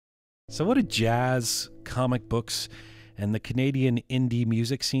So what do jazz, comic books, and the Canadian indie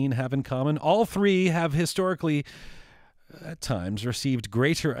music scene have in common? All three have historically, at times, received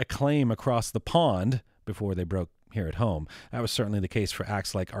greater acclaim across the pond before they broke here at home. That was certainly the case for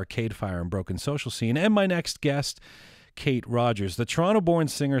acts like Arcade Fire and Broken Social Scene. And my next guest, Kate Rogers, the Toronto-born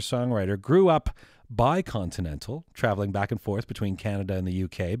singer-songwriter, grew up bicontinental, traveling back and forth between Canada and the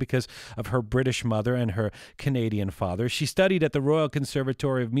UK because of her British mother and her Canadian father. She studied at the Royal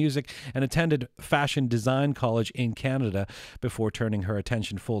Conservatory of Music and attended Fashion Design College in Canada before turning her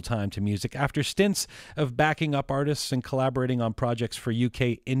attention full-time to music. After stints of backing up artists and collaborating on projects for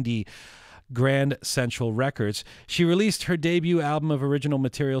UK indie Grand Central Records, she released her debut album of original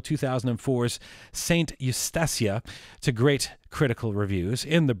material, 2004's St.Eust, to great critical reviews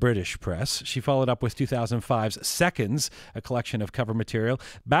in the British press. She followed up with 2005's Seconds, a collection of cover material.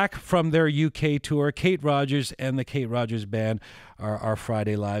 Back from their UK tour, Kate Rogers and the Kate Rogers Band are our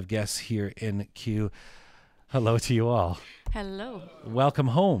Friday live guests here in Q. Hello to you all. Hello. Welcome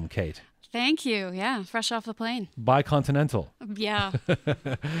home, Kate. Thank you. Yeah, fresh off the plane. Bicontinental. Yeah.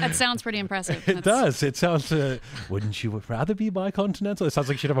 That sounds pretty impressive. It does. It sounds, wouldn't you rather be bicontinental? It sounds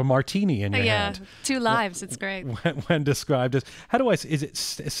like you'd have a martini in your hand. Yeah, 2 lives. It's great. When described as, how do I say that?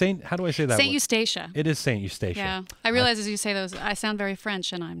 St. Eustatia. It is St. Eustatia. Yeah. I realize as you say those, I sound very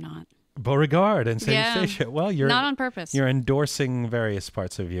French and I'm not. Beauregard and St. Eustatia. Well, you're not on purpose. You're endorsing various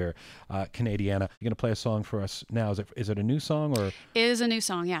parts of your Canadiana. You're going to play a song for us now. Is it a new song or? It is a new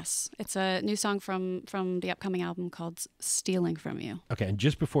song. Yes, it's a new song from the upcoming album called "Stealing from You." Okay, and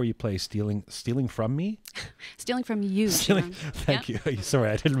just before you play "Stealing from Me," stealing from you. Thank you. Sorry,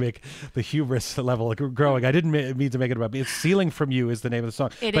 I didn't make the hubris level growing. I didn't mean to make it about me. It's "Stealing from You" is the name of the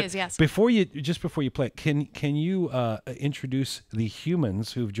song. It is. Yes. Before you play, can you introduce the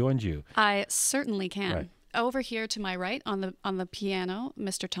humans who've joined you? I certainly can. Right. Over here to my right on the piano,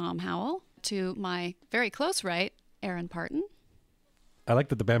 Mr. Tom Howell. To my very close right, Aaron Parton. I like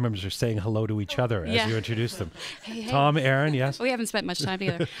that the band members are saying hello to each other as you introduce them. Hey. Tom, Aaron, yes. We haven't spent much time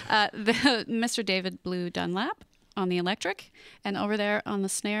together. Mr. David Blue Dunlap on the electric, and over there on the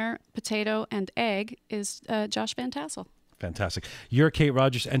snare, potato and egg is Josh Van Tassel. Fantastic. You're Kate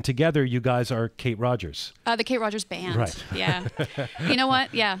Rogers, and together you guys are Kate Rogers. The Kate Rogers Band. Right. Yeah. You know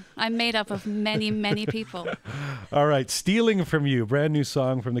what? Yeah. I'm made up of many, many people. All right. Stealing from You, brand new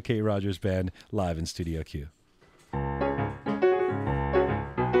song from the Kate Rogers Band, live in Studio Q.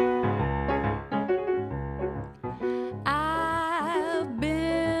 I've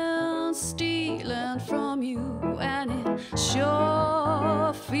been stealing from you, and it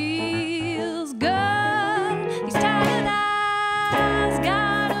sure feels good. These tired eyes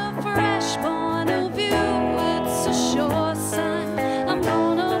got a fresh point of view. It's a sure sign I'm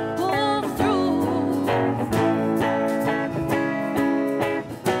gonna pull through.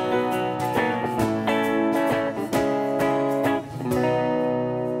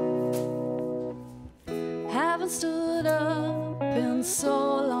 Haven't stood up in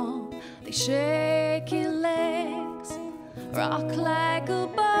so long. They shake your legs, rock like a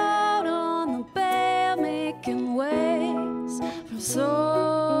boat on the bay, making waves for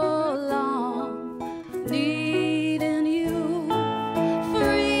so long, needing you.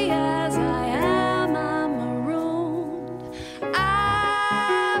 Free as I am, I'm marooned.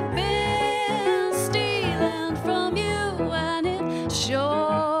 I've been stealing from you, and it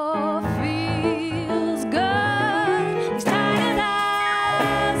sure feels good. These tired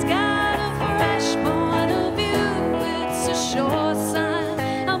eyes got a fresh point of view. It's a sure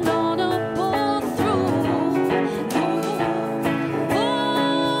sign I'm gonna pull through.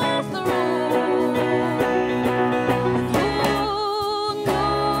 Pull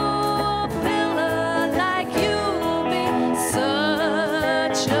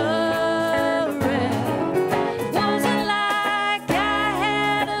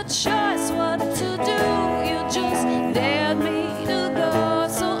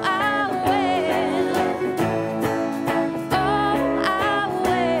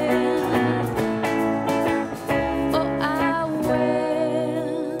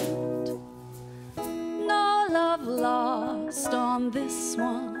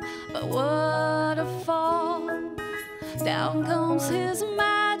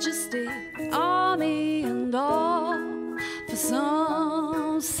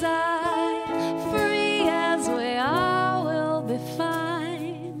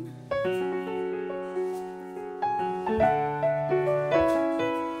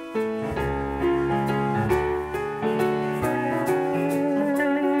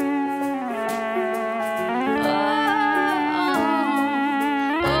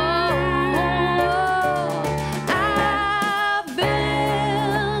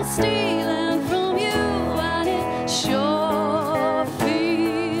stealing from you, and it sure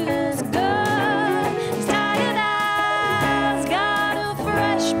feels good. These tired eyes got a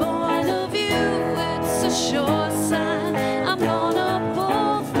fresh point of view. It's a sure sign I'm gonna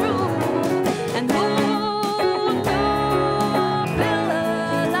pull through. And who knew a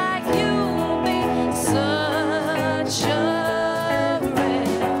pillar like you would be such a wreck?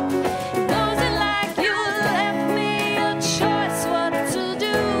 Was it like you left me a choice what to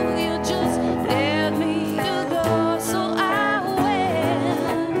do? You just dared me to go, so I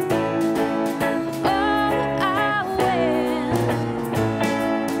went. Oh, I went.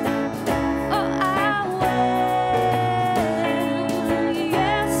 Oh, I went.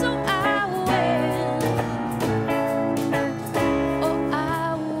 Yeah, so I went. Oh,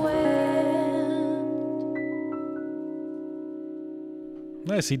 I went.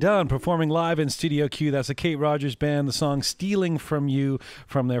 Nicely done. Performing live in Studio Q. That's the Kate Rogers Band. The song "Stealing from You"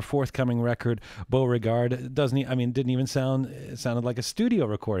 from their forthcoming record, Beauregard. It doesn't. Didn't even sound. It sounded like a studio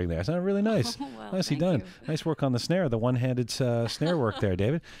recording there. It sounded really nice. Oh, well, Nicely thank done. you. Nice work on the snare. The one-handed snare work there,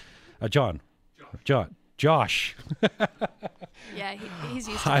 David. Josh. Yeah, he's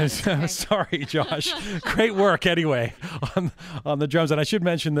used to I'm that. It's okay. sorry, Josh. Great work anyway on the drums. And I should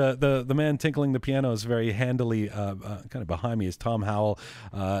mention the man tinkling the piano is very handily kind of behind me is Tom Howell.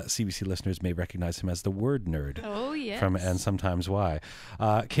 CBC listeners may recognize him as the word nerd. Oh, yes. From And Sometimes Why.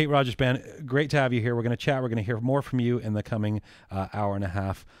 Kate Rogers Band, great to have you here. We're going to chat. We're going to hear more from you in the coming hour and a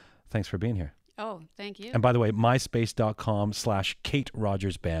half. Thanks for being here. Oh, thank you. And by the way, myspace.com/Kate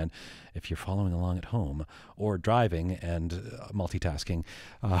Rogers Band. If you're following along at home or driving and multitasking,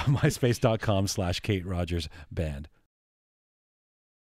 myspace.com/Kate Rogers Band.